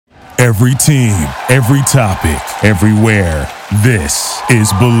Every team, every topic, everywhere. This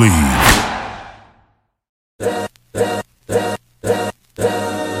is Believe.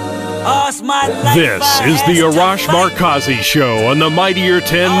 This is the Arash Markazi Show on the Mightier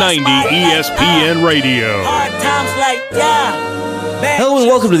 1090 ESPN Radio. Hello and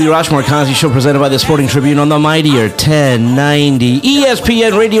welcome to the Arash Markazi Show presented by the Sporting Tribune on the Mightier 1090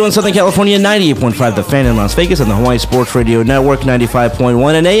 ESPN Radio in Southern California, 98.5 The Fan in Las Vegas, and the Hawaii Sports Radio Network,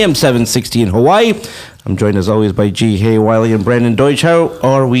 95.1 and AM 760 in Hawaii. I'm joined as always by G. Hay Wiley and Brandon Deutsch. How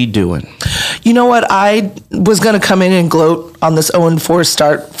are we doing? You know what? I was going to come in and gloat on this 0-4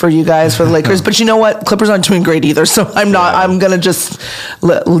 start for you guys, for the Lakers. But you know what? Clippers aren't doing great either, so I'm not. I'm going to just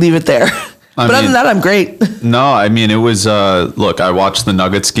leave it there. Other than that, I'm great. No, I mean, it was, look, I watched the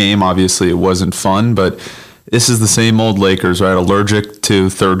Nuggets game. Obviously, it wasn't fun, but this is the same old Lakers, right? Allergic to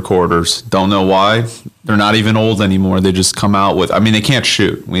third quarters. Don't know why. They're not even old anymore. They just come out with, I mean, they can't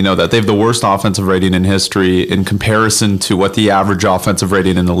shoot. We know that. They have the worst offensive rating in history in comparison to what the average offensive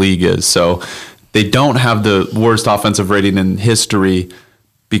rating in the league is. So they don't have the worst offensive rating in history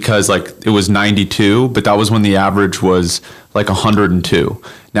because, like, it was 92, but that was when the average was like 102.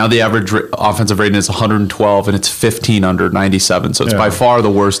 Now the average offensive rating is 112, and it's 15 under 97. So it's by far the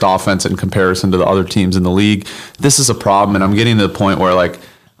worst offense in comparison to the other teams in the league. This is a problem, and I'm getting to the point where, like,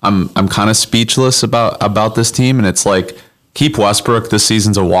 I'm kind of speechless about this team, and it's like, keep Westbrook. This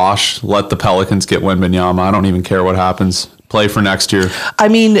season's a wash. Let the Pelicans get Wembanyama. I don't even care what happens. Play for next year. I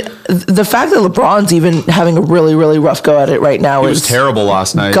mean, the fact that LeBron's even having a really, really rough go at it right now is terrible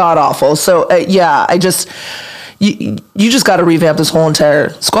last night. God awful. So, you just got to revamp this whole entire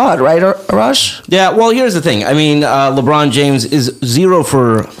squad, right, Arash? Yeah, well, here's the thing. I mean, LeBron James is 0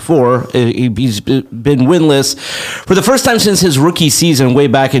 for 4. He's been winless for the first time since his rookie season way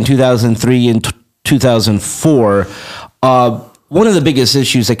back in 2003 and 2004. One of the biggest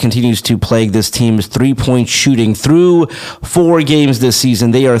issues that continues to plague this team is three-point shooting. Through 4 games this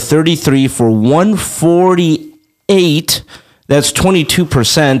season, they are 33 for 148. That's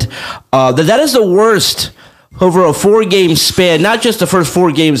 22%. That is the worst over a 4-game span, not just the first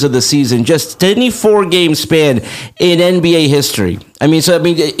 4 games of the season, just any 4-game span in NBA history.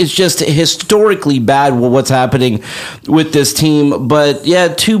 It's just historically bad what's happening with this team. But yeah,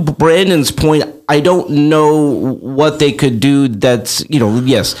 to Brandon's point, I don't know what they could do. That's,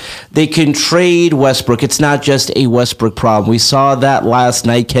 yes, they can trade Westbrook. It's not just a Westbrook problem. We saw that last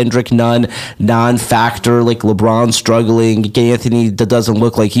night. Kendrick Nunn, non-factor, like LeBron struggling. Anthony doesn't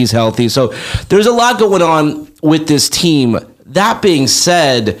look like he's healthy. So there's a lot going on with this team. That being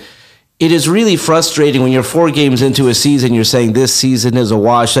said, it is really frustrating when you're 4 games into a season, you're saying this season is a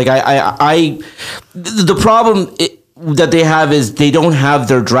wash. Like the problem that they have is they don't have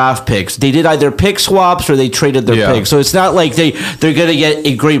their draft picks. They did either pick swaps or they traded their picks. So it's not like they're going to get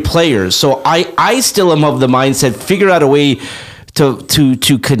a great players. So I still am of the mindset, figure out a way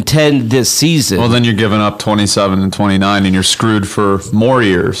to contend this season. Well, then you're giving up 27 and 29, and you're screwed for more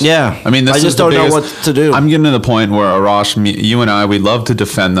years. Yeah. I mean, I just don't know what to do. I'm getting to the point where, Arash, you and I, we love to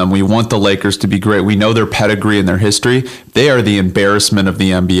defend them. We want the Lakers to be great. We know their pedigree and their history. They are the embarrassment of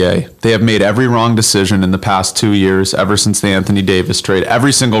the NBA. They have made every wrong decision in the past 2 years, ever since the Anthony Davis trade.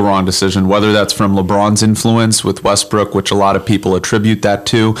 Every single wrong decision, whether that's from LeBron's influence with Westbrook, which a lot of people attribute that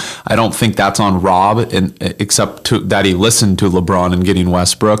to. I don't think that's on Rob, except that he listened to LeBron and getting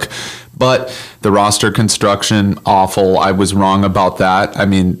Westbrook. But the roster construction, awful. I was wrong about that. I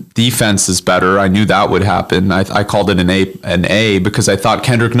mean, defense is better. I knew that would happen. I called it an A because I thought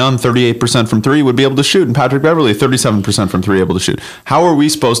Kendrick Nunn, 38% from 3, would be able to shoot, and Patrick Beverley, 37% from 3, able to shoot. How are we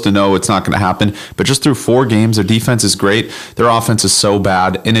supposed to know it's not going to happen? But just through 4 games, their defense is great. Their offense is so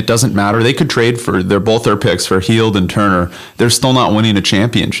bad, and it doesn't matter. They could trade for both their picks for Hield and Turner. They're still not winning a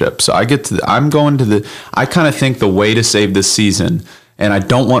championship. So I kind of think the way to save this season, and I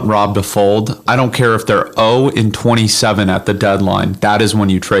don't want Rob to fold. I don't care if they're 0-27 at the deadline. That is when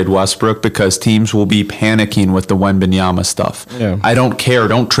you trade Westbrook, because teams will be panicking with the Wembanyama stuff. Yeah. I don't care.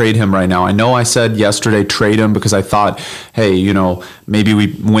 Don't trade him right now. I know I said yesterday trade him because I thought, hey, maybe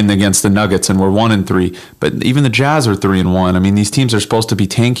we win against the Nuggets and we're 1-3. But even the Jazz are 3-1. I mean, these teams are supposed to be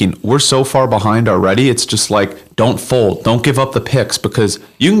tanking. We're so far behind already. It's just like, don't fold. Don't give up the picks, because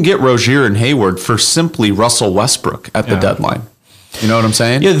you can get Rozier and Hayward for simply Russell Westbrook at the deadline. You know what I'm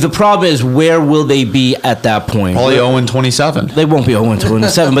saying? Yeah, the problem is, where will they be at that point? Probably 0-27. They won't be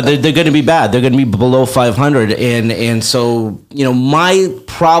 0-27, but they're going to be bad. They're going to be below 500. And so, my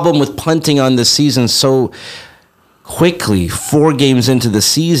problem with punting on this season so quickly, 4 games into the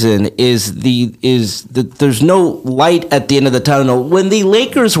season, is that there's no light at the end of the tunnel. When the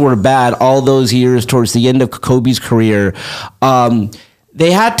Lakers were bad all those years towards the end of Kobe's career,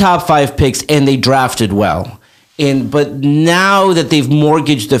 they had top 5 picks and they drafted well. But now that they've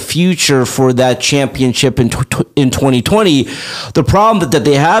mortgaged the future for that championship in 2020, the problem that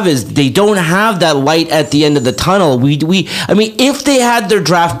they have is they don't have that light at the end of the tunnel. I mean, if they had their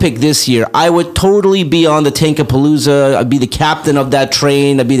draft pick this year, I would totally be on the Tankapalooza. I'd be the captain of that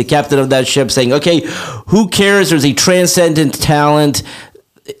train. I'd be the captain of that ship saying, okay, who cares? There's a transcendent talent.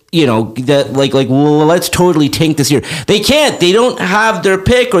 That well, let's totally tank this year. They can't. They don't have their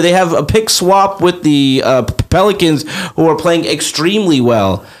pick, or they have a pick swap with the Pelicans, who are playing extremely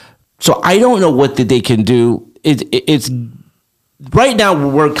well. So I don't know what that they can do. It's right now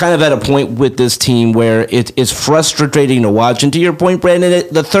we're kind of at a point with this team where it's frustrating to watch. And to your point, Brandon,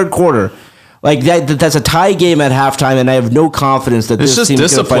 the third quarter. Like that's a tie game at halftime, and I have no confidence that this team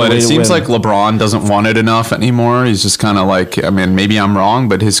is going to find a way to win. It seems like LeBron doesn't want it enough anymore. He's just kind of like, I mean, maybe I'm wrong,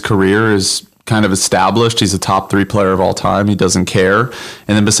 but his career is kind of established. He's a top 3 player of all time. He doesn't care.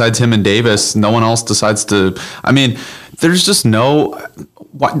 And then besides him and Davis, no one else decides to. I mean, there's just no.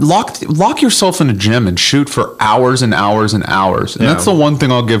 Lock yourself in a gym and shoot for hours and hours and hours. And that's the one thing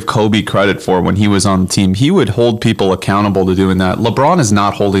I'll give Kobe credit for when he was on the team. He would hold people accountable to doing that. LeBron is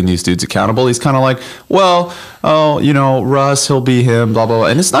not holding these dudes accountable. He's kind of like, Russ, he'll be him, blah, blah, blah.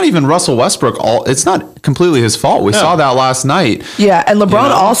 And it's not even Russell Westbrook. It's not completely his fault. We saw that last night. Yeah, and LeBron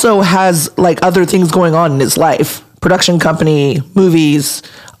also has like other things going on in his life. Production company, movies,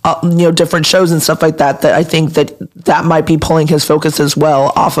 different shows and stuff like that, that I think that might be pulling his focus as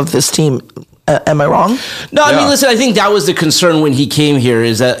well off of this team. Am I wrong? No, I mean, listen, I think that was the concern when he came here,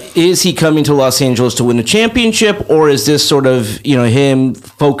 is he coming to Los Angeles to win a championship, or is this sort of, him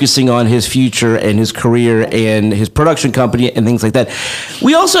focusing on his future and his career and his production company and things like that?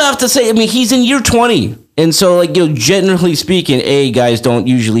 We also have to say, I mean, he's in year 20. And so, generally speaking, guys don't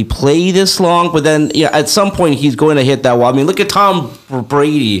usually play this long, but then, at some point he's going to hit that wall. I mean, look at Tom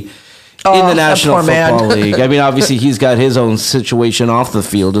Brady in the National Football League. I mean, obviously he's got his own situation off the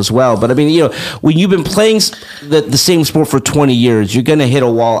field as well. But I mean, when you've been playing the same sport for 20 years, you're going to hit a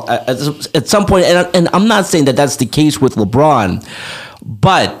wall at some point. And I'm not saying that that's the case with LeBron,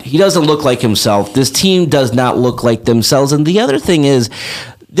 but he doesn't look like himself. This team does not look like themselves. And the other thing is,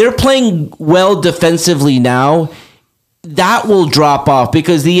 they're playing well defensively now. That will drop off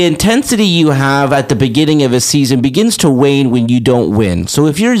because the intensity you have at the beginning of a season begins to wane when you don't win. So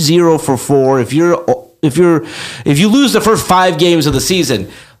if you're 0 for 4, if you lose the first 5 games of the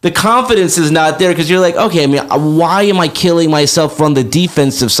season, the confidence is not there because you're like, okay, I mean, why am I killing myself on the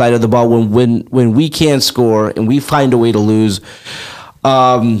defensive side of the ball when we can't score and we find a way to lose?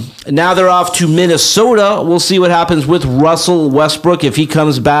 Now they're off to Minnesota. We'll see what happens with Russell Westbrook if he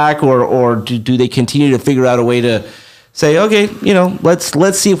comes back, or do they continue to figure out a way to say, okay,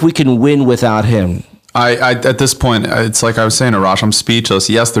 let's see if we can win without him. I at this point, it's like I was saying to Rosh, I'm speechless.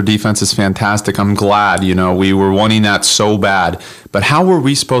 Yes, their defense is fantastic. I'm glad, we were wanting that so bad. But how were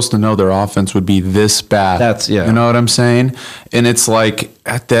we supposed to know their offense would be this bad? You know what I'm saying? And it's like,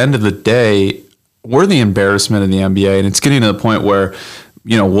 at the end of the day, we're the embarrassment of the NBA, and it's getting to the point where,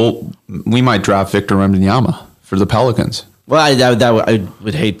 we might draft Victor Wembanyama for the Pelicans. Well, I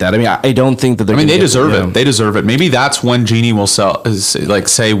would hate that. I mean, I don't think that they're. I mean, they deserve it. They deserve it. Maybe that's when Jeannie will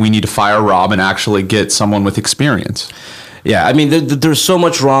say we need to fire Rob and actually get someone with experience. Yeah, I mean, there's so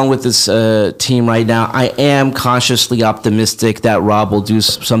much wrong with this team right now. I am cautiously optimistic that Rob will do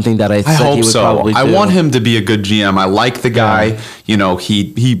something that I said he would probably do. I want him to be a good GM. I like the guy. Yeah.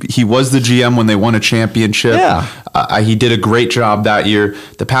 He was the GM when they won a championship. Yeah. He did a great job that year.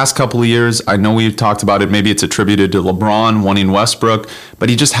 The past couple of years, I know we've talked about it. Maybe it's attributed to LeBron wanting Westbrook, but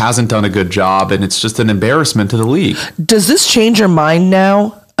he just hasn't done a good job, and it's just an embarrassment to the league. Does this change your mind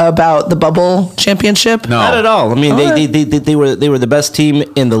now about the bubble championship? No, not at all. I mean, they were the best team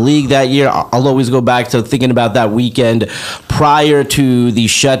in the league that year. I'll always go back to thinking about that weekend prior to the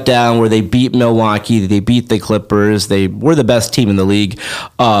shutdown where they beat Milwaukee, they beat the Clippers. They were the best team in the league.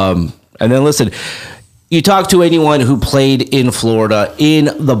 And then listen, you talk to anyone who played in Florida in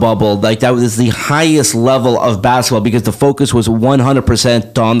the bubble, like that was the highest level of basketball because the focus was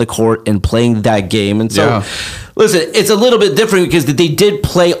 100% on the court and playing that game. And so, listen, it's a little bit different because they did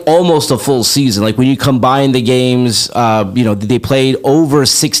play almost a full season. Like when you combine the games, they played over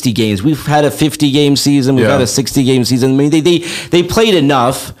 60 games. We've had a 50-game season. We've had a 60-game season. I mean, they played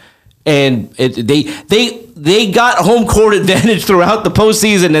enough, and they got home court advantage throughout the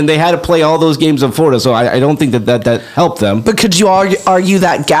postseason, and they had to play all those games in Florida. So I don't think that helped them. But could you argue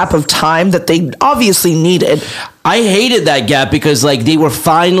that gap of time that they obviously needed? I hated that gap because they were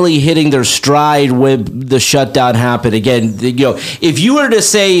finally hitting their stride when the shutdown happened. Again, if you were to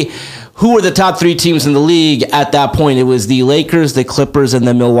say who were the top 3 teams in the league at that point? It was the Lakers, the Clippers, and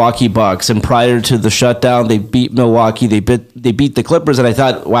the Milwaukee Bucks. And prior to the shutdown, they beat Milwaukee. They beat the Clippers, and I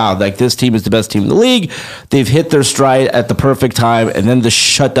thought, wow, like this team is the best team in the league. They've hit their stride at the perfect time, and then the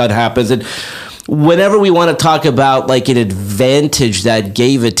shutdown happens. And whenever we want to talk about like an advantage that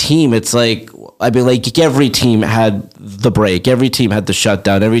gave a team, it's like, I mean, like every team had the break, every team had the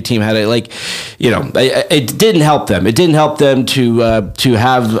shutdown, every team had it. Like, you know, it didn't help them. It didn't help them to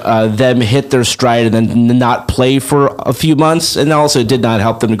have them hit their stride and then not play for a few months, and also it did not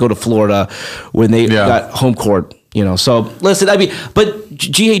help them to go to Florida when they got home court. You know, so listen, I mean, but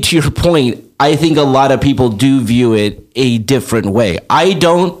GA, to your point, I think a lot of people do view it a different way. I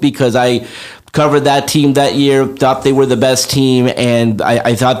don't, because I covered that team that year, thought they were the best team, and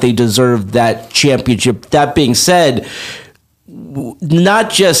I thought they deserved that championship. That being said, not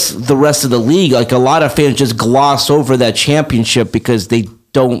just the rest of the league, like a lot of fans just gloss over that championship because they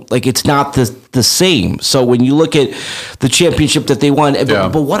don't, like, it's not the same. So when you look at the championship that they won,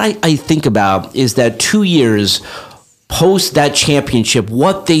 but what I think about is that 2 years post that championship,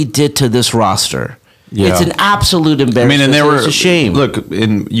 what they did to this roster. Yeah. It's an absolute embarrassment. I mean, it's a shame. Look,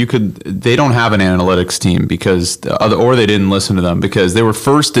 they don't have an analytics team or they didn't listen to them because they were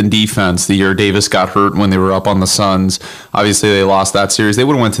first in defense the year Davis got hurt when they were up on the Suns. Obviously, they lost that series. They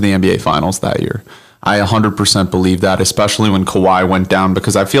would have went to the NBA Finals that year. I 100% believe that, especially when Kawhi went down,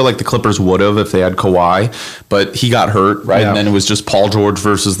 because I feel like the Clippers would have if they had Kawhi, but he got hurt, right? Yeah. And then it was just Paul George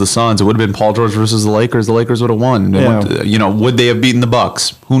versus the Suns. It would have been Paul George versus the Lakers. The Lakers would have won. Would they have beaten the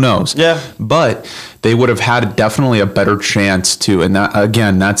Bucks? Who knows? Yeah. But they would have had definitely a better chance to, and that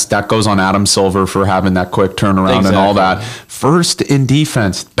again, that goes on Adam Silver for having that quick turnaround and all that. First in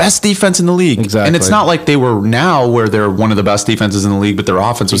defense, best defense in the league. Exactly. And it's not like they were now where they're one of the best defenses in the league, but their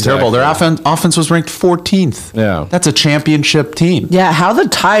offense was terrible. Their offense was ranked 14th. Yeah. That's a championship team. Yeah, how the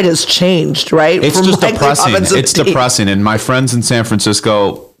tide has changed, right? It's just depressing. It's depressing. And my friends in San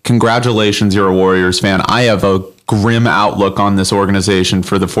Francisco, congratulations, you're a Warriors fan. I have a grim outlook on this organization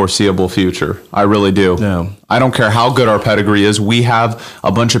for the foreseeable future. I really do. Yeah. I don't care how good our pedigree is. We have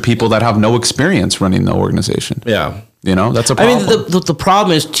a bunch of people that have no experience running the organization. Yeah. You know, that's a problem. I mean, the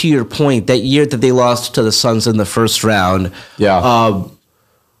problem is, to your point, that year that they lost to the Suns in the first round. Yeah.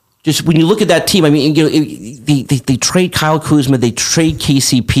 Just when you look at that team, I mean, you know, they trade Kyle Kuzma, they trade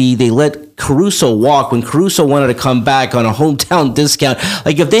KCP, they let Caruso walk when Caruso wanted to come back on a hometown discount.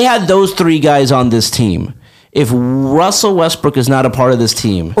 Like, if they had those 3 guys on this team, if Russell Westbrook is not a part of this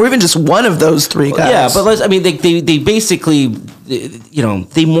team, or even just one of those 3 guys, but they basically, you know,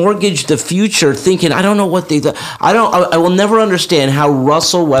 they mortgaged the future, thinking, I don't know what I will never understand how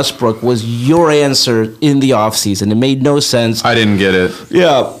Russell Westbrook was your answer in the offseason. It made no sense. I didn't get it.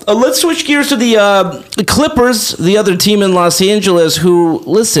 Yeah, let's switch gears to the Clippers, the other team in Los Angeles. Who,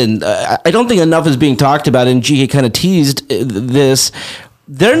 listen, I don't think enough is being talked about, and GK kind of teased this.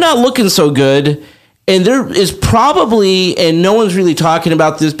 They're not looking so good. And there is probably, and no one's really talking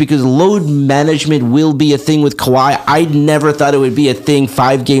about this because load management will be a thing with Kawhi. I never thought it would be a thing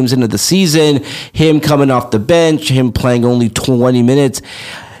 5 games into the season. Him coming off the bench, him playing only 20 minutes.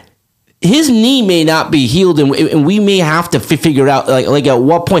 His knee may not be healed, and we may have to figure out like at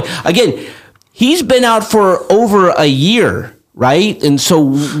what point. Again, he's been out for over a year. Right? And so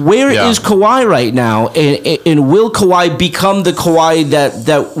where is Kawhi right now? And will Kawhi become the Kawhi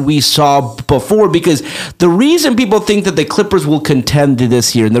that we saw before? Because the reason people think that the Clippers will contend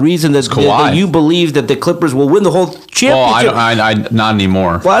this year, and the reason that you believe that the Clippers will win the whole championship. I not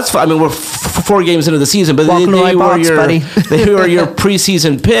anymore. Well, that's fine. I mean, we're 4 games into the season, but they were your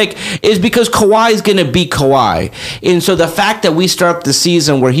preseason pick is because Kawhi is going to be Kawhi. And so the fact that we start the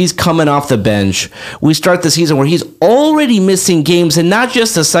season where he's coming off the bench, we start the season where he's already missing games, and not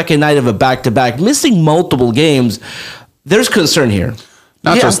just the second night of a back-to-back, missing multiple games, there's concern here.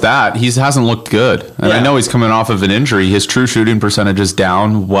 Not just that, he hasn't looked good. And I know he's coming off of an injury. His true shooting percentage is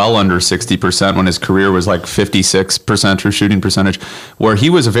down well under 60% when his career was like 56% true shooting percentage, where he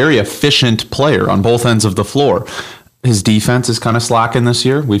was a very efficient player on both ends of the floor. His defense is kind of slacking this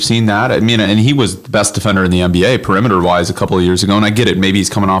year. We've seen that. I mean, and he was the best defender in the NBA perimeter-wise a couple of years ago, and I get it. Maybe he's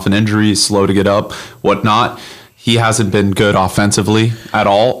coming off an injury, he's slow to get up, whatnot. He hasn't been good offensively at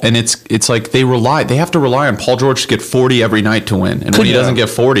all, and it's like they have to rely on Paul George to get 40 every night to win, and when he doesn't get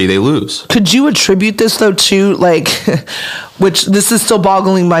 40, they lose. Could you attribute this though to which this is still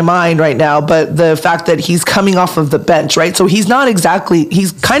boggling my mind right now, but the fact that he's coming off of the bench, right? So he's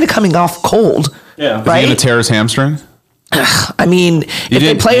kind of coming off cold. Yeah, right? Is he going to tear his hamstring? I mean, if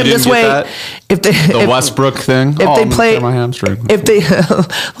they play him this way, the Westbrook thing, they play my hamstring. If they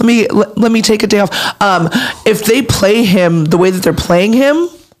let me take a day off. If they play him the way that they're playing him,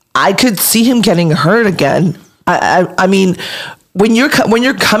 I could see him getting hurt again. I mean, when you're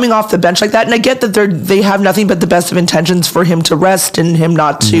coming off the bench like that, and I get that they have nothing but the best of intentions for him to rest and him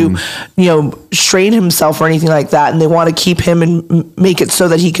not to, strain himself or anything like that, and they want to keep him and make it so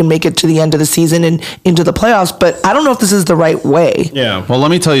that he can make it to the end of the season and into the playoffs. But I don't know if this is the right way. Yeah. Well,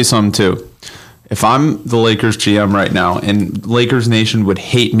 let me tell you something too. If I'm the Lakers GM right now, and Lakers Nation would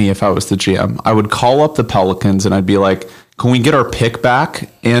hate me if I was the GM, I would call up the Pelicans and I'd be like, can we get our pick back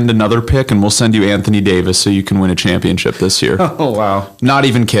and another pick, and we'll send you Anthony Davis so you can win a championship this year? Oh, wow. Not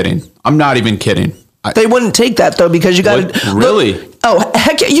even kidding. I'm not even kidding. They wouldn't take that, though, because you got to... Really?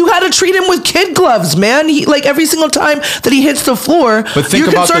 Heck, you had to treat him with kid gloves, man. He, like, every single time that he hits the floor, but think you're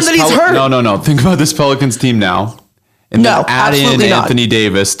about concerned that he's hurt. No. Think about this Pelicans team now. And then add in Anthony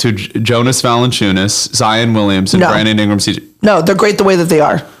Davis to Jonas Valanciunas, Zion Williamson, Brandon Ingram. No, they're great the way that they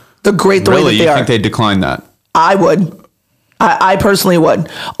are. They're great the way that they are. Really? You think they'd decline that? I would. I personally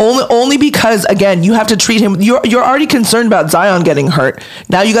would. Only because, again, you have to treat him. You're already concerned about Zion getting hurt.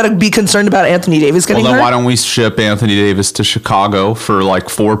 Now you got to be concerned about Anthony Davis getting hurt. Well, then why don't we ship Anthony Davis to Chicago for like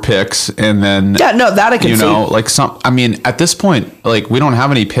 4 picks and then... Yeah, no, that I can see. At this point, like, we don't have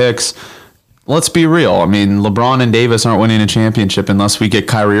any picks. Let's be real. I mean, LeBron and Davis aren't winning a championship unless we get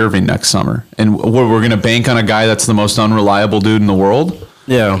Kyrie Irving next summer. And we're going to bank on a guy that's the most unreliable dude in the world?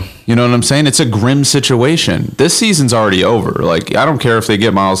 Yeah. You know what I'm saying? It's a grim situation. This season's already over. Like, I don't care if they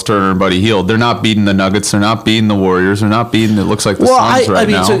get Miles Turner and Buddy Hield. They're not beating the Nuggets. They're not beating the Warriors. They're not beating, it looks like, the Suns right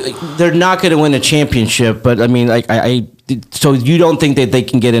now. So they're not going to win a championship, but I mean, so you don't think that they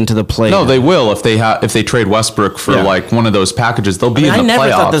can get into the play? No, they will if they trade Westbrook for like one of those packages. They'll be in the playoffs. I never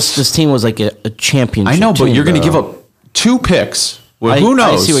thought this team was like a championship. I know, but you're going to give up 2 picks. Well, who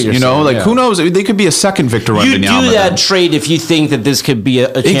knows? I see what you're saying, who knows? They could be a second Victor Wembanyama. You do that trade if you think that this could be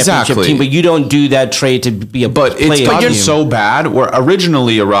a championship team, but you don't do that trade to be a But it's gotten so bad. Where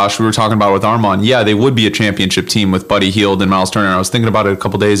originally, Arash, we were talking about with Armand, they would be a championship team with Buddy Hield and Miles Turner. I was thinking about it a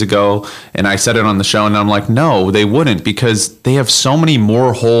couple days ago, and I said it on the show, and I'm like, no, they wouldn't, because they have so many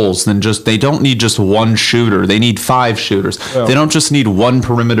more holes than they don't need just one shooter. They need 5 shooters. Yeah. They don't just need 1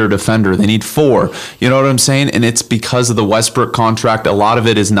 perimeter defender. They need 4. You know what I'm saying? And it's because of the Westbrook contract. A lot of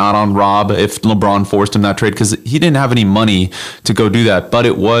it is not on Rob if LeBron forced him that trade, because he didn't have any money to go do that. But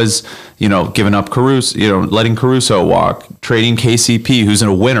it was, giving up Caruso, letting Caruso walk, trading KCP, who's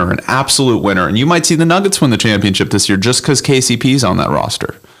a winner, an absolute winner. And you might see the Nuggets win the championship this year just because KCP's on that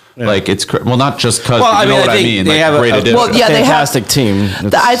roster. Yeah. Like, it's not just because I mean. They have great addition. Fantastic team.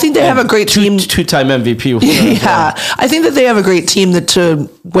 I think they have a great team. 2-time MVP. Yeah, I think that they have a great team to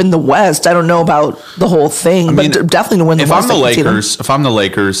win the West. I don't know about the whole thing, but definitely to win the West. If I'm the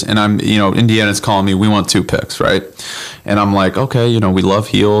Lakers, and I'm, Indiana's calling me, we want 2 picks, right? And I'm like, okay, we love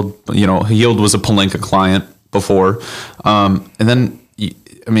Hield. Hield was a Pelinka client before, and then.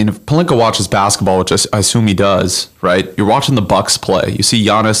 If Pelinka watches basketball, which I assume he does, right? You're watching the Bucks play. You see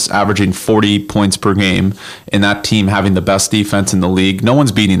Giannis averaging 40 points per game, and that team having the best defense in the league. No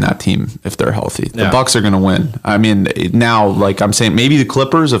one's beating that team if they're healthy. The Bucks are going to win. Now, like I'm saying, maybe the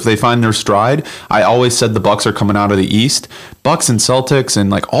Clippers, if they find their stride. I always said the Bucks are coming out of the East. Bucks and Celtics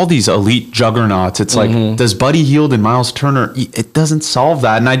and like all these elite juggernauts. It's like, does Buddy Hield and Miles Turner? It doesn't solve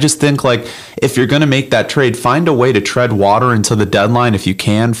that. And I just think, like, if you're going to make that trade, find a way to tread water until the deadline if you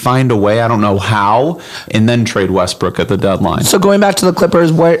can. Find a way, I don't know how, and then trade Westbrook at the deadline. So going back to the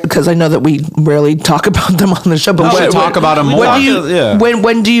Clippers, because I know that we rarely talk about them on the show, but we talk about them more.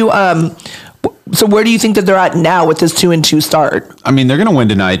 When do you so where do you think that they're at now with this 2-2 start? They're going to win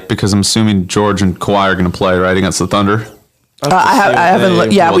tonight because I'm assuming George and Kawhi are going to play right against the Thunder. I haven't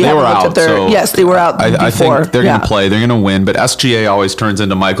looked. Yeah, we haven't looked at their. Yes, they were out before. I think they're going to play. They're going to win. But SGA always turns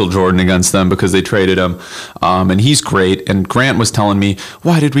into Michael Jordan against them because they traded him, and he's great. And Grant was telling me,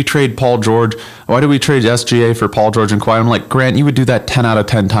 why did we trade Paul George? Why did we trade SGA for Paul George and Kawhi? I'm like, Grant, you would do that 10 out of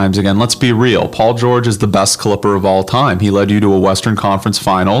 10 times again. Let's be real. Paul George is the best Clipper of all time. He led you to a Western Conference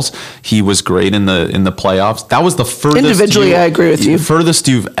Finals. He was great in the playoffs. That was the furthest. Individually, I agree with you. Furthest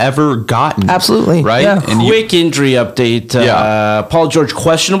you've ever gotten. Absolutely. Right. Yeah. And quick injury update. Paul George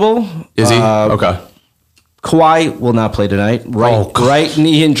questionable. Is he? Okay. Kawhi will not play tonight. Right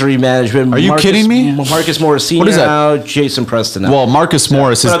knee injury management. Are you kidding me? Marcus Morris Sr. What is that? Out, Jason Preston out. Well, Marcus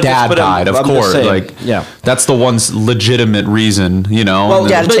Morris, his dad died, of course. That's the one legitimate reason, Well,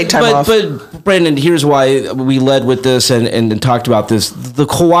 take time off. But Brandon, here's why we led with this and talked about this. The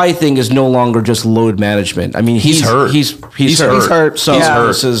Kawhi thing is no longer just load management. He's hurt. He's hurt. So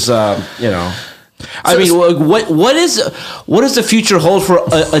this is, I mean, what does the future hold for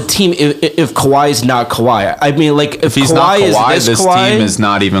a team if Kawhi's not Kawhi? I mean, like if he's Kawhi not Kawhi, is this Kawhi, team is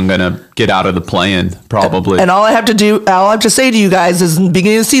not even going to get out of the play-in, probably. And all I have to say to you guys is, in the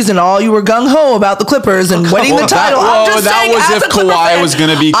beginning of the season, all you were gung ho about the Clippers and winning the title. That was if Kawhi was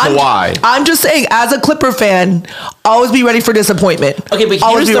going to be Kawhi. I'm just saying, as a Clipper fan, always be ready for disappointment. Okay, but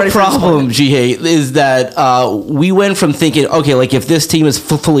here's the problem, G8, is that we went from thinking, okay, like if this team is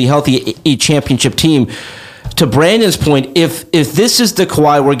fully healthy, a championship team, to Brandon's point, if this is the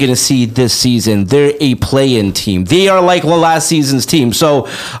Kawhi we're going to see this season, they're a play-in team. They are like last season's team. So,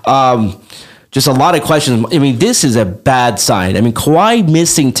 just a lot of questions. I mean, this is a bad sign. I mean, Kawhi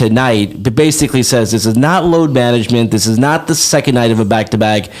missing tonight basically says this is not load management. This is not the second night of a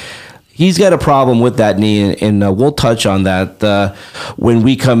back-to-back. He's got a problem with that knee, and we'll touch on that when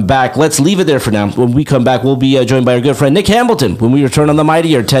we come back. Let's leave it there for now. When we come back, we'll be joined by our good friend Nick Hamilton when we return on the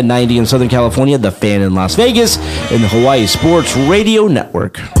Mightier 1090 in Southern California, The Fan in Las Vegas, and the Hawaii Sports Radio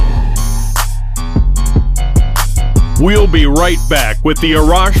Network. We'll be right back with the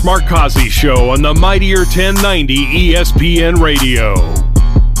Arash Markazi Show on the Mightier 1090 ESPN Radio.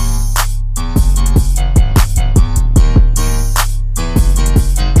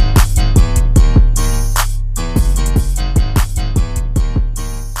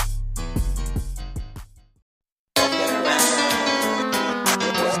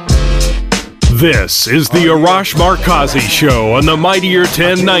 This is the Arash Markazi Show on the Mightier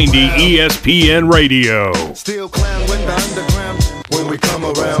 1090 ESPN Radio.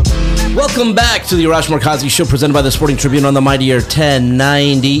 Welcome back to the Arash Markazi Show, presented by the Sporting Tribune on the Mightier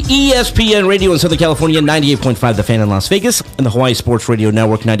 1090 ESPN Radio in Southern California, 98.5 The Fan in Las Vegas, and the Hawaii Sports Radio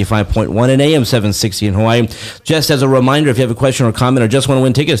Network, 95.1 and AM 760 in Hawaii. Just as a reminder, if you have a question or comment or just want to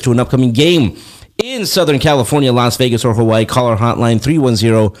win tickets to an upcoming game in Southern California, Las Vegas, or Hawaii, call our hotline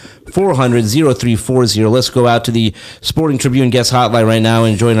 310-400-0340. Let's go out to the Sporting Tribune guest hotline right now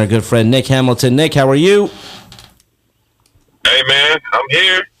and join our good friend Nick Hamilton. Nick, how are you? Hey, man, I'm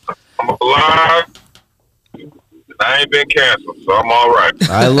here. I'm alive. I ain't been canceled, so I'm all right.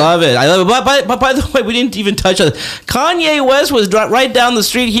 I love it. But by the way, we didn't even touch on it. Kanye West was right down the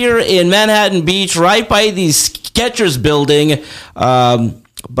street here in Manhattan Beach, right by the Skechers building.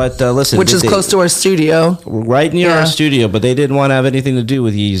 But listen, which is close to our studio, right near our studio. But they didn't want to have anything to do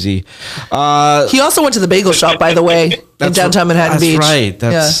with Yeezy. He also went to the bagel shop, by the way, in downtown Manhattan Beach.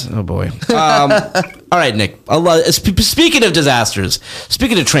 That's right. Oh boy. All right, Nick. Speaking of disasters,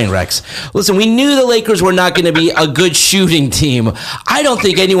 speaking of train wrecks, listen, we knew the Lakers were not going to be a good shooting team. I don't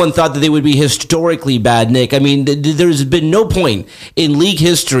think anyone thought that they would be historically bad, Nick. I mean, there's been no point in league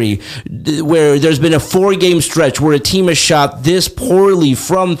history where there's been a 4-game stretch where a team has shot this poorly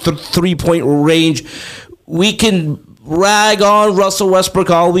from three-point range. We can rag on Russell Westbrook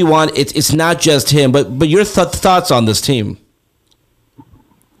all we want. It's not just him, but your thoughts on this team?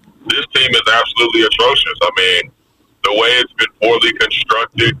 This team is absolutely atrocious. I mean, the way it's been poorly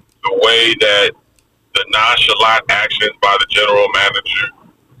constructed, the way that the nonchalant actions by the general manager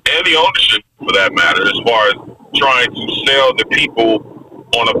and the ownership, for that matter, as far as trying to sell the people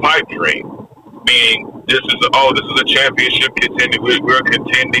on a pipe dream, being this is a championship contending. We're a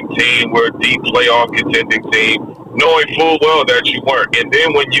contending team. We're a deep playoff contending team, knowing full well that you weren't. And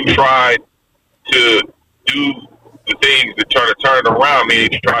then when you tried to do the things that turn it around,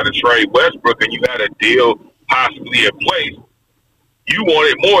 meaning you tried to trade Westbrook and you had a deal possibly in place, you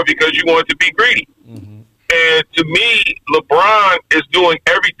wanted more because you wanted to be greedy. Mm-hmm. And to me, LeBron is doing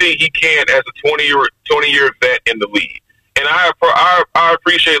everything he can as a 20-year vet in the league. And I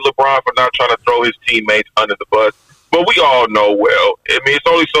appreciate LeBron for not trying to throw his teammates under the bus. But we all know well, I mean, it's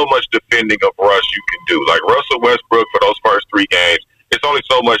only so much defending of Russ you can do. Like Russell Westbrook for those first 3 games, it's only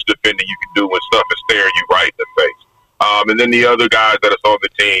so much defending you can do when stuff is staring you right in the face. And then the other guys that are on the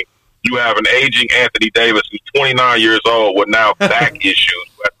team, you have an aging Anthony Davis who's 29 years old with now back issues,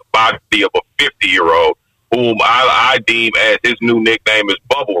 who has the body of a 50-year-old, whom I deem as his new nickname is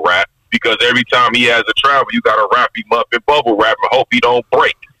Bubble Wrap, because every time he has a travel, you got to wrap him up in bubble wrap and hope he don't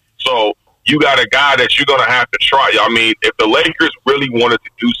break. So you got a guy that you're going to have to try. I mean, if the Lakers really wanted to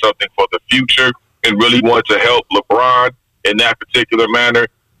do something for the future and really wanted to help LeBron in that particular manner,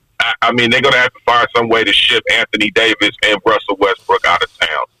 I mean, they're going to have to find some way to ship Anthony Davis and Russell Westbrook out of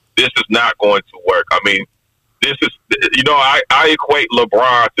town. This is not going to work. I mean, this is, I equate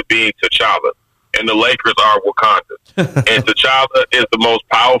LeBron to being T'Challa, and the Lakers are Wakanda. And T'Challa is the most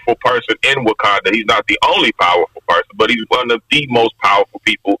powerful person in Wakanda. He's not the only powerful person, but he's one of the most powerful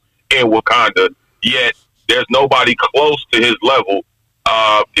people in Wakanda. Yet, there's nobody close to his level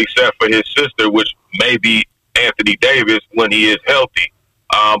except for his sister, which may be Anthony Davis when he is healthy.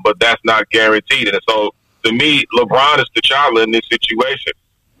 but that's not guaranteed. And so, to me, LeBron is T'Challa in this situation.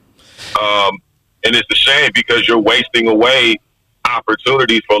 And it's a shame because you're wasting away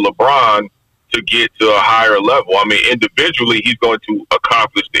opportunities for LeBron to get to a higher level. I mean, individually, he's going to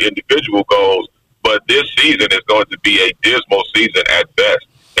accomplish the individual goals, but this season is going to be a dismal season at best.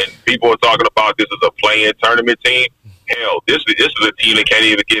 And people are talking about this as a play-in tournament team. Hell, this is a team that can't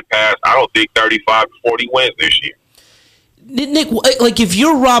even get past, I don't think, 35 to 40 wins this year. Nick, like if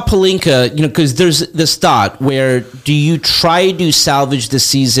you're Rob Pelinka, because there's this thought where do you try to salvage the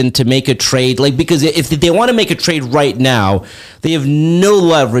season to make a trade? Like, because if they want to make a trade right now, they have no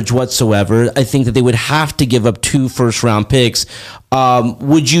leverage whatsoever. I think that they would have to give up 2 first-round picks.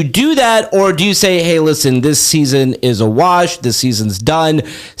 Would you do that, or do you say, hey, listen, this season is a wash, this season's done,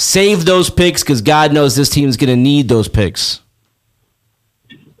 save those picks because God knows this team's going to need those picks?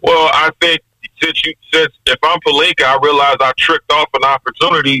 Well, I think since if I'm Pelinka, I realize I tricked off an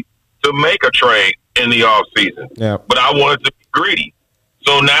opportunity to make a trade in the offseason. Yeah. But I wanted to be greedy.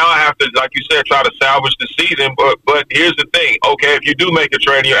 So now I have to, like you said, try to salvage the season. But here's the thing. Okay, if you do make a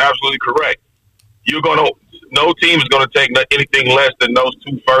trade, you're absolutely correct. No team is going to take anything less than those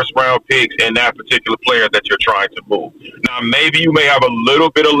 2 first-round picks and that particular player that you're trying to move. Now, maybe you may have a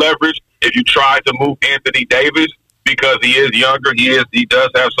little bit of leverage if you try to move Anthony Davis, because he is younger, he does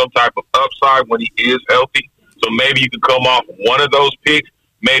have some type of upside when he is healthy. So maybe you can come off one of those picks,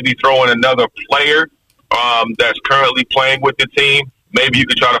 maybe throw in another player that's currently playing with the team. Maybe you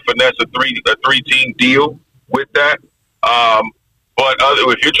could try to finesse a three-team deal with that. But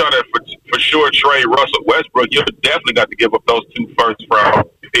if you're trying to for sure trade Russell Westbrook, you're definitely got to give up those 2 first-round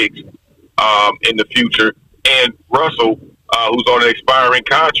picks in the future. And Russell, who's on an expiring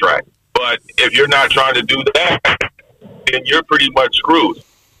contract. But if you're not trying to do that, then you're pretty much screwed.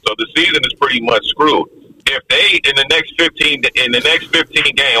 So the season is pretty much screwed. If they in the next 15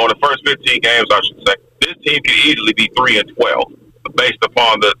 games, on the first 15 games, I should say, this team could easily be 3-12 based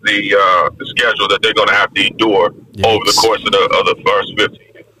upon the schedule that they're going to have to endure over the course of the first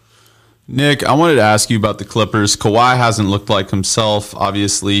 15. Nick, I wanted to ask you about the Clippers. Kawhi hasn't looked like himself.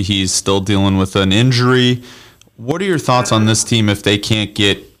 Obviously, he's still dealing with an injury. What are your thoughts on this team if they can't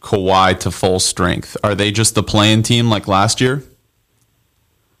get Kawhi to full strength? Are they just the playing team like last year?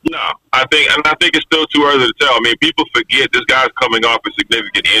 No, I think it's still too early to tell. I mean, people forget this guy's coming off a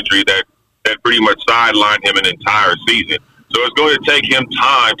significant injury that pretty much sidelined him an entire season. So it's going to take him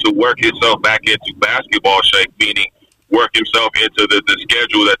time to work himself back into basketball shape, meaning work himself into the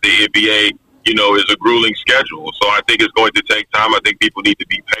schedule that the NBA, is a grueling schedule. So I think it's going to take time. I think people need to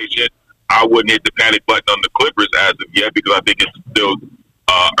be patient. I wouldn't hit the panic button on the Clippers as of yet because I think it's still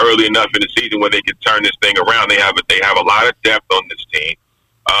early enough in the season when they can turn this thing around. They have a lot of depth on this team.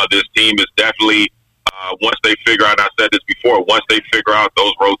 This team is definitely once they figure out. I said this before. Once they figure out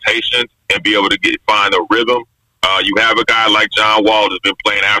those rotations and be able to find a rhythm, you have a guy like John Wall that's been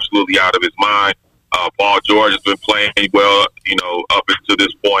playing absolutely out of his mind. Paul George has been playing well, up until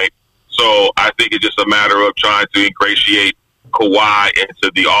this point. So I think it's just a matter of trying to ingratiate Kawhi into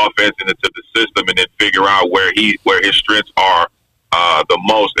the offense and into the system, and then figure out where his strengths are the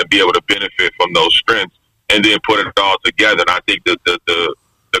most, and be able to benefit from those strengths, and then put it all together. And I think that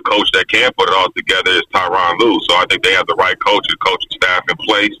the coach that can put it all together is Tyronn Lue. So I think they have the right coaching staff in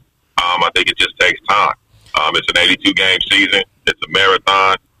place. I think it just takes time. It's an 82-game season. It's a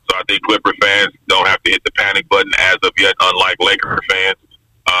marathon. So I think Clipper fans don't have to hit the panic button as of yet, unlike Laker fans.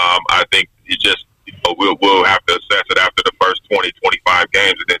 I think it's just we'll have to assess it after the first 20, 25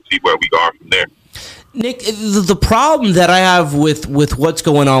 games and then see where we are from there. Nick, the problem that I have with what's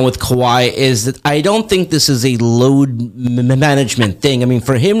going on with Kawhi is that I don't think this is a load management thing. I mean,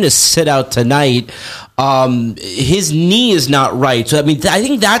 for him to sit out tonight, his knee is not right. So, I mean, I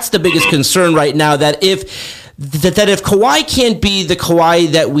think that's the biggest concern right now, that if Kawhi can't be the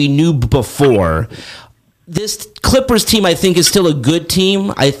Kawhi that we knew before, this Clippers team, I think, is still a good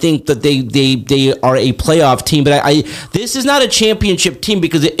team. I think that they are a playoff team, but this is not a championship team,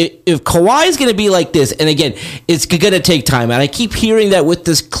 because if Kawhi is going to be like this, and again, it's going to take time, and I keep hearing that with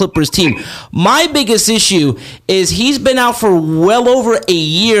this Clippers team. My biggest issue is he's been out for well over a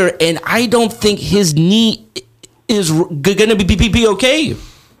year, and I don't think his knee is going to be okay.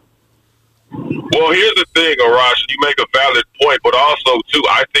 Well, here's the thing, Arash. You make a valid point, but also, too,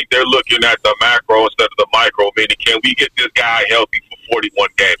 I think they're looking at the macro instead of the micro, meaning can we get this guy healthy for 41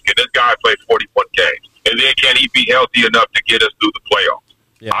 games? Can this guy play 41 games? And then can he be healthy enough to get us through the playoffs?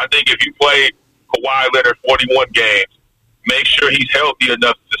 Yeah. I think if you play Kawhi Leonard 41 games, make sure he's healthy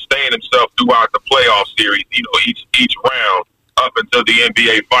enough to sustain himself throughout the playoff series, each round up until the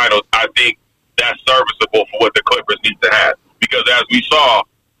NBA Finals. I think that's serviceable for what the Clippers need to have. Because as we saw,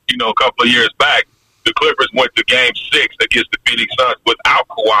 a couple of years back, the Clippers went to Game 6 against the Phoenix Suns without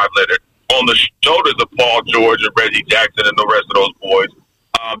Kawhi Leonard on the shoulders of Paul George and Reggie Jackson and the rest of those boys.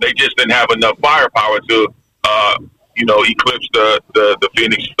 They just didn't have enough firepower to, eclipse the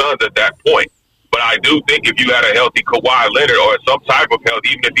Phoenix Suns at that point. But I do think if you had a healthy Kawhi Leonard or some type of health,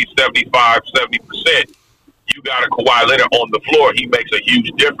 even if he's 75, 70%, you got a Kawhi Leonard on the floor, he makes a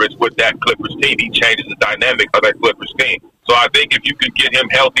huge difference with that Clippers team. He changes the dynamic of that Clippers team. So I think if you can get him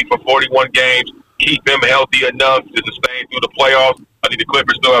healthy for 41 games, keep him healthy enough to sustain through the playoffs, I think the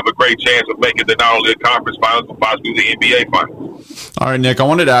Clippers still have a great chance of making the not only the conference finals, but possibly the NBA finals. All right, Nick, I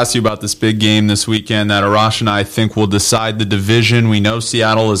wanted to ask you about this big game this weekend that Arash and I think will decide the division. We know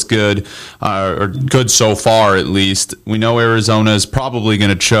Seattle is good, or good so far at least. We know Arizona is probably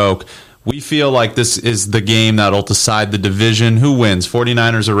going to choke. We feel like this is the game that will decide the division. Who wins,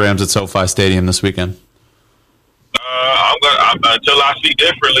 49ers or Rams at SoFi Stadium this weekend? Until I see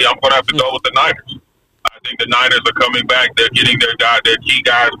differently, I'm going to have to go with the Niners. I think the Niners are coming back. They're getting their key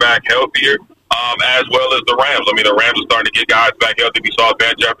guys back healthier, as well as the Rams. I mean, the Rams are starting to get guys back healthy. We saw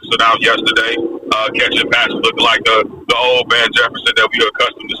Van Jefferson out yesterday, catching passes looking like the old Van Jefferson that we are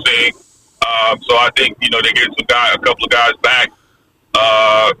accustomed to seeing. So I think, they get a couple of guys back,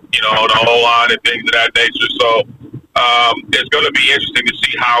 on the whole line and things of that nature. So it's going to be interesting to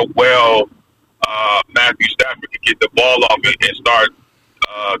see how well Matthew Stafford can get the ball off and start,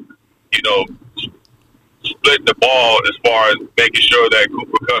 splitting the ball as far as making sure that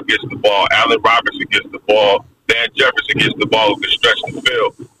Cooper Kupp gets the ball, Allen Robinson gets the ball, Van Jefferson gets the ball, who can stretch the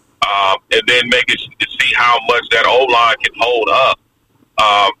field, and then making to see how much that O-line can hold up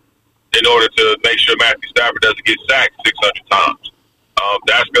in order to make sure Matthew Stafford doesn't get sacked 600 times.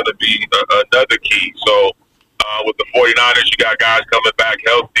 That's going to be another key. So with the 49ers, you got guys coming back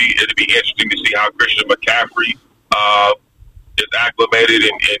healthy. It'll be interesting to see how Christian McCaffrey is acclimated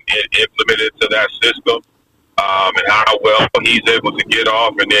and implemented to that system, and how well he's able to get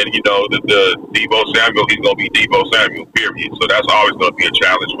off. And then, the Deebo Samuel, he's going to be Deebo Samuel, period. So that's always going to be a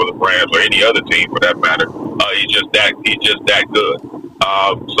challenge for the Rams or any other team for that matter. He's just that good.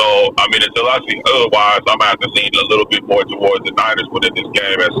 So, I mean, until I see otherwise, I'm going to have to lean a little bit more towards the Niners within this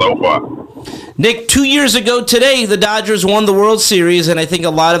game at SoFi. Nick, 2 years ago today, the Dodgers won the World Series, and I think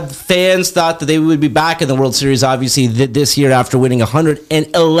a lot of fans thought that they would be back in the World Series, obviously, this year after winning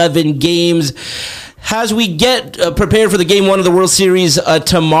 111 games. As we get prepared for the Game 1 of the World Series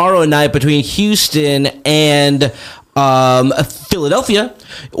tomorrow night between Houston and Philadelphia,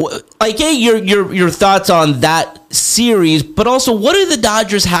 your thoughts on that series, but also what do the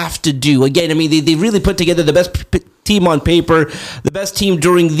Dodgers have to do? Again, I mean, they really put together the best team on paper, the best team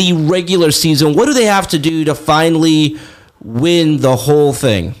during the regular season. What do they have to do to finally win the whole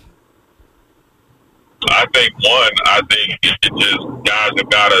thing? I think it just guys have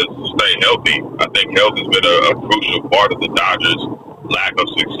got to stay healthy. I think health has been a crucial part of the Dodgers' lack of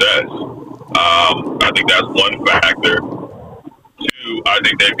success. I think that's one factor. Two, I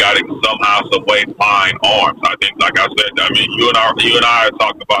think they've got to somehow, some way find arms. I think, like I said, I mean, you and I have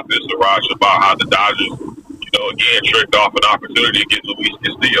talked about this, Arash, about how the Dodgers, again, tricked off an opportunity to get Luis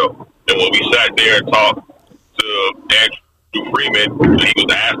Castillo. And when we sat there and talked to Andrew Freeman, when he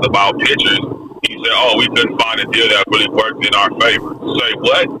was asked about pitchers, he said, we couldn't find a deal that really worked in our favor. Say,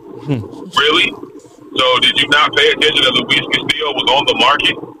 what? Really? So did you not pay attention that Luis Castillo was on the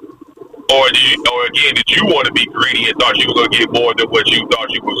market? Or did you want to be greedy and thought you were going to get more than what you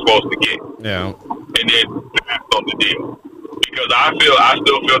thought you were supposed to get? Yeah. And then pass on the deal. Because I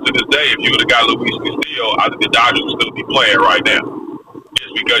still feel to this day, if you would have got Luis Castillo, I think the Dodgers would still be playing right now.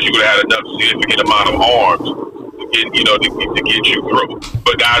 It's because you would have had enough significant amount of arms to get you through.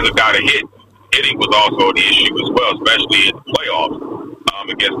 But guys have got to hit. Hitting was also an issue as well, especially in the playoffs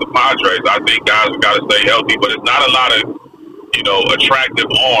against the Padres. I think guys have got to stay healthy, but it's not a lot of attractive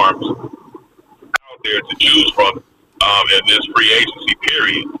arms out there to choose from in this free agency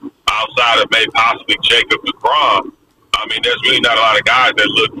period. Outside of maybe possibly Jacob deGrom, I mean, there's really not a lot of guys that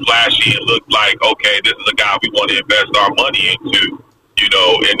look flashy and look like, okay, this is a guy we want to invest our money into,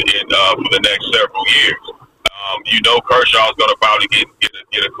 for the next several years. Kershaw's going to probably get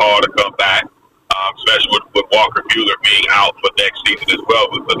a call to come back, especially with Walker Buehler being out for next season as well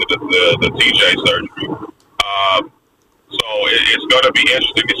because of the TJ surgery. So it's going to be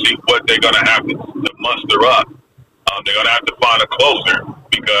interesting to see what they're going to have to muster up. They're going to have to find a closer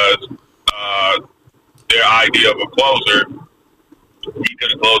because their idea of a closer, he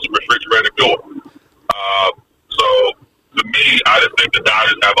couldn't close the refrigerator door. So to me, I just think the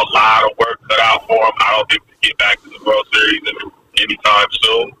Dodgers have a lot of work cut out for them. I don't think they get back to the World Series anytime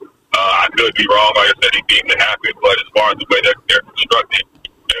soon. I could be wrong. Like I said, he deemed it happen. But as far as the way that they're constructed,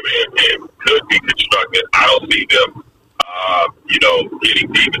 it could be constructed. I don't see them,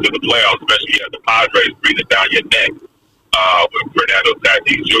 getting deep into the playoffs, especially as the Padres breathing down your neck. With Fernando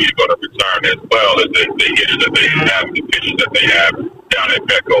Tatis Jr. going to return as well as the hitters that they have, the pitchers that they have down at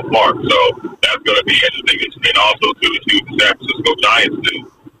Petco Park. So that's going to be interesting. And also, too, to see what the San Francisco Giants do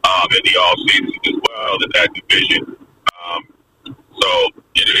in the offseason as well in that division. So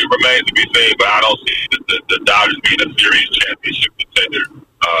it remains to be seen, but I don't see the Dodgers being a series championship contender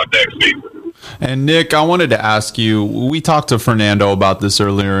next season. And Nick, I wanted to ask you, we talked to Fernando about this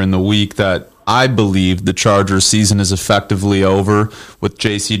earlier in the week, that I believe the Chargers season is effectively over with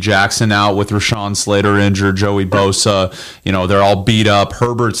J.C. Jackson out, with Rashawn Slater injured, Joey Bosa, they're all beat up.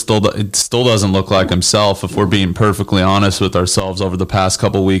 Herbert still doesn't look like himself, if we're being perfectly honest with ourselves, over the past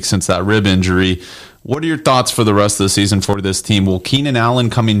couple weeks since that rib injury. What are your thoughts for the rest of the season for this team? Will Keenan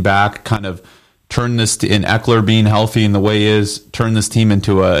Allen coming back kind of turn this, in Eckler being healthy in the way he is, turn this team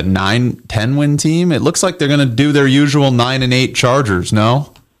into a 9-10 win team? It looks like they're going to do their usual 9-8 Chargers,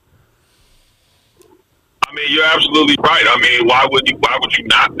 no? I mean, you're absolutely right. I mean, why would you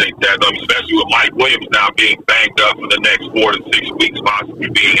not think that? Especially with Mike Williams now being banged up for the next 4 to 6 weeks, possibly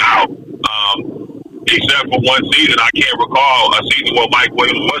being out. Except for one season, I can't recall a season where Mike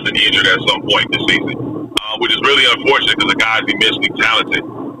Williams wasn't injured at some point this season, which is really unfortunate because the guy's immensely talented.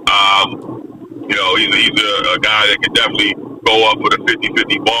 He's a guy that can definitely go up with a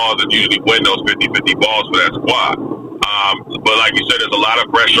 50-50 balls and usually win those 50-50 balls for that squad. But like you said, there's a lot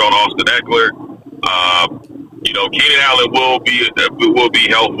of pressure on Austin Eckler. Keenan Allen will be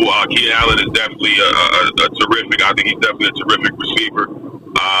helpful. Keenan Allen is definitely a terrific. I think he's definitely a terrific receiver.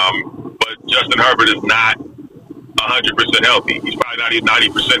 But Justin Herbert is not 100% healthy. He's probably not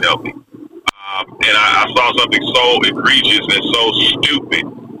even 90% healthy. And I saw something so egregious and so stupid,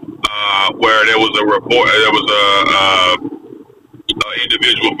 where there was a report. There was a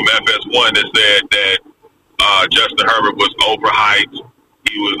individual from FS1 that said that Justin Herbert was overhyped.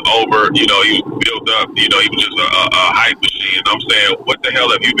 He was he was built up, he was just a hype machine. And I'm saying, what the hell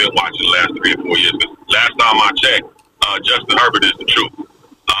have you been watching the last 3 or 4 years? Because last time I checked, Justin Herbert is the truth.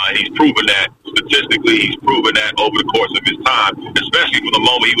 He's proven that statistically. He's proven that over the course of his time, especially from the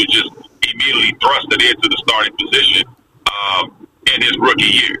moment he was just immediately thrusted into the starting position in his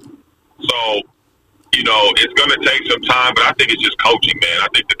rookie year. So, it's going to take some time, but I think it's just coaching, man. I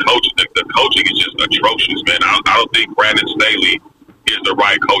think the coaching is just atrocious, man. I don't think Brandon Staley is the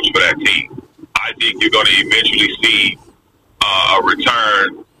right coach for that team. I think you're going to eventually see a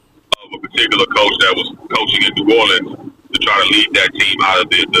return of a particular coach that was coaching in New Orleans to try to lead that team out of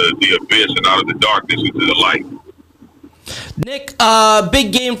the abyss and out of the darkness into the light. Nick,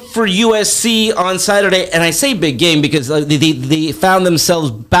 big game for USC on Saturday, and I say big game because they found themselves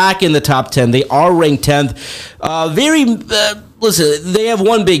back in the top 10. They are ranked 10th. Listen, they have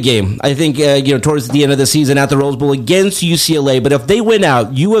one big game, I think, towards the end of the season at the Rose Bowl against UCLA. But if they win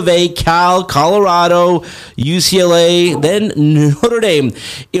out, U of A, Cal, Colorado, UCLA, then Notre Dame,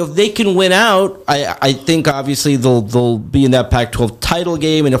 if they can win out, I think obviously they'll be in that Pac-12 title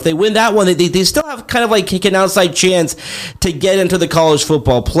game. And if they win that one, they still have kind of like an outside chance to get into the college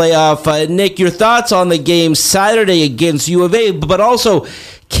football playoff. Nick, your thoughts on the game Saturday against U of A, but also,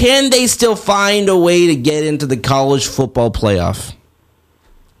 can they still find a way to get into the college football playoff?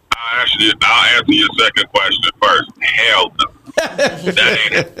 I'll answer your second question first. Hell no. That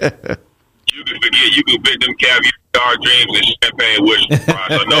ain't it. You can forget. You can pick them caviar dreams and champagne wishes.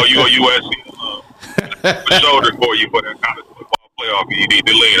 I know you're a USC shoulder for you for that college football playoff. You need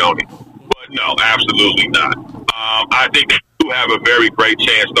to lean on it. But no, absolutely not. I think they do have a very great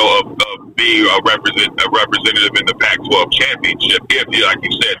chance, though, of being a representative in the Pac-12 championship if, like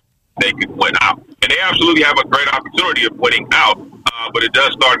you said, they can win out. And they absolutely have a great opportunity of winning out, but it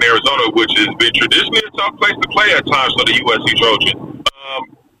does start in Arizona, which has been traditionally a tough place to play at times for the USC Trojans.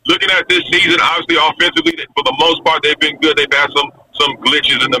 Looking at this season, obviously offensively, for the most part, they've been good. They've had some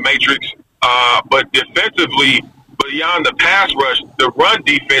glitches in the matrix, but defensively, beyond the pass rush, the run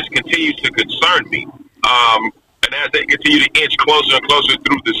defense continues to concern me. And as they continue to inch closer and closer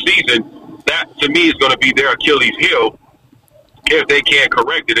through the season, that to me is going to be their Achilles heel if they can't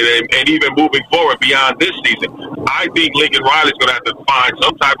correct it. And even moving forward beyond this season, I think Lincoln Riley's going to have to find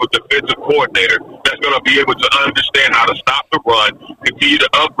some type of defensive coordinator that's going to be able to understand how to stop the run, continue to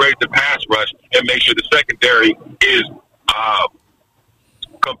upgrade the pass rush, and make sure the secondary is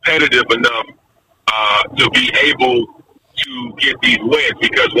competitive enough to be able to get these wins,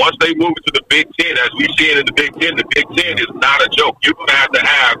 because once they move into the Big Ten, as we see it in the Big Ten is not a joke. You're going to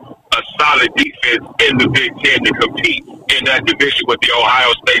have a solid defense in the Big Ten to compete in that division with the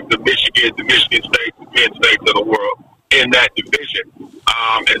Ohio States, the Michigan States, the Penn States of the world in that division.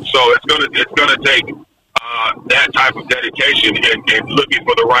 And so it's gonna take that type of dedication and looking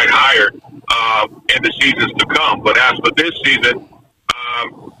for the right hire in the seasons to come. But as for this season,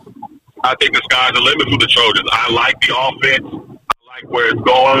 I think the sky's the limit for the Trojans. I like the offense. I like where it's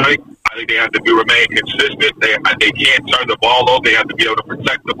going. I think they have to remain consistent. They can't turn the ball over. They have to be able to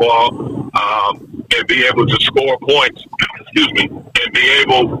protect the ball and be able to score points. And be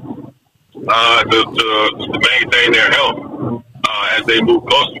able to maintain their health as they move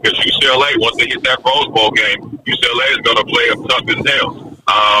closer. Because UCLA, once they hit that Rose Bowl game, UCLA is going to play them tough as nails,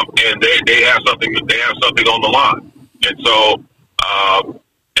 and they have something. They have something on the line, and so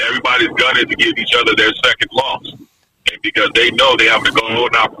everybody's gunning to give each other their second loss. Because they know they have the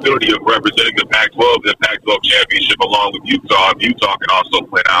golden opportunity of representing the Pac-12 in the Pac-12 championship along with Utah. Utah can also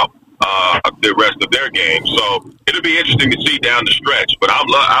win out the rest of their games. So it'll be interesting to see down the stretch. But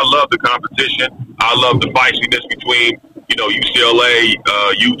I love the competition. I love the feistiness between UCLA,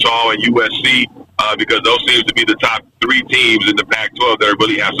 Utah, and USC because those seem to be the top three teams in the Pac-12 that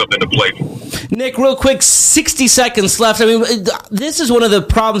really have something to play for. Nick, real quick, 60 seconds left. I mean, this is one of the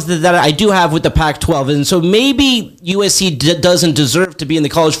problems that I do have with the Pac-12, and so maybe USC doesn't deserve to be in the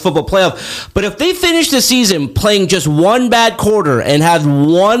college football playoff, but if they finish the season playing just one bad quarter and have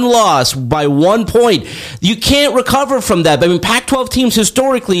one loss by 1 point, you can't recover from that. I mean, Pac-12 teams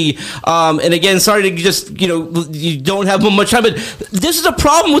historically, and again, sorry to just, you don't have much time, but this is a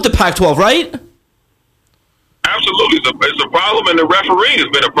problem with the Pac-12, right? Absolutely. It's a problem, and the refereeing has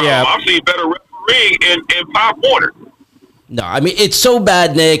been a problem. Yeah. I've seen better refereeing in Pop Warner. No, I mean, it's so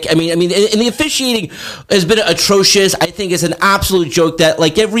bad, Nick. I mean, and the officiating has been atrocious. I think it's an absolute joke that,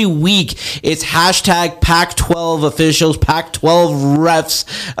 like, every week it's hashtag Pac-12 officials, Pac-12 refs.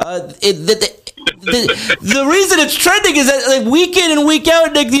 The reason it's trending is that, like, week in and week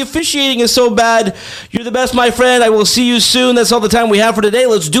out, Nick, the officiating is so bad. You're the best, my friend. I will see you soon. That's all the time we have for today.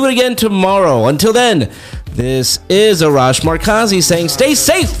 Let's do it again tomorrow. Until then, this is Arash Markazi saying stay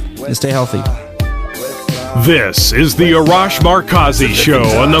safe and stay healthy. This is the Arash Markazi Show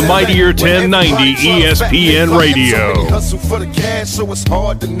on the Mightier 1090 ESPN Radio. Hustle for the cash, so it's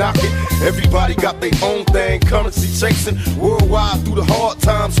hard to knock it. Everybody got their own thing, currency chasing. Worldwide through the hard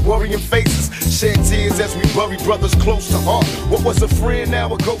times, worrying faces. Shed tears as we bury brothers close to heart. What was a friend,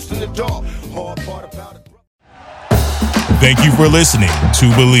 now a ghost in the dark. Hard part about it. Thank you for listening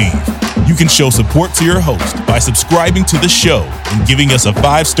to Believe. You can show support to your host by subscribing to the show and giving us a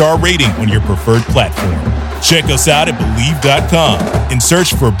 5-star rating on your preferred platform. Check us out at Believe.com and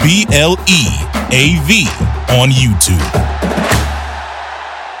search for BLEAV on YouTube.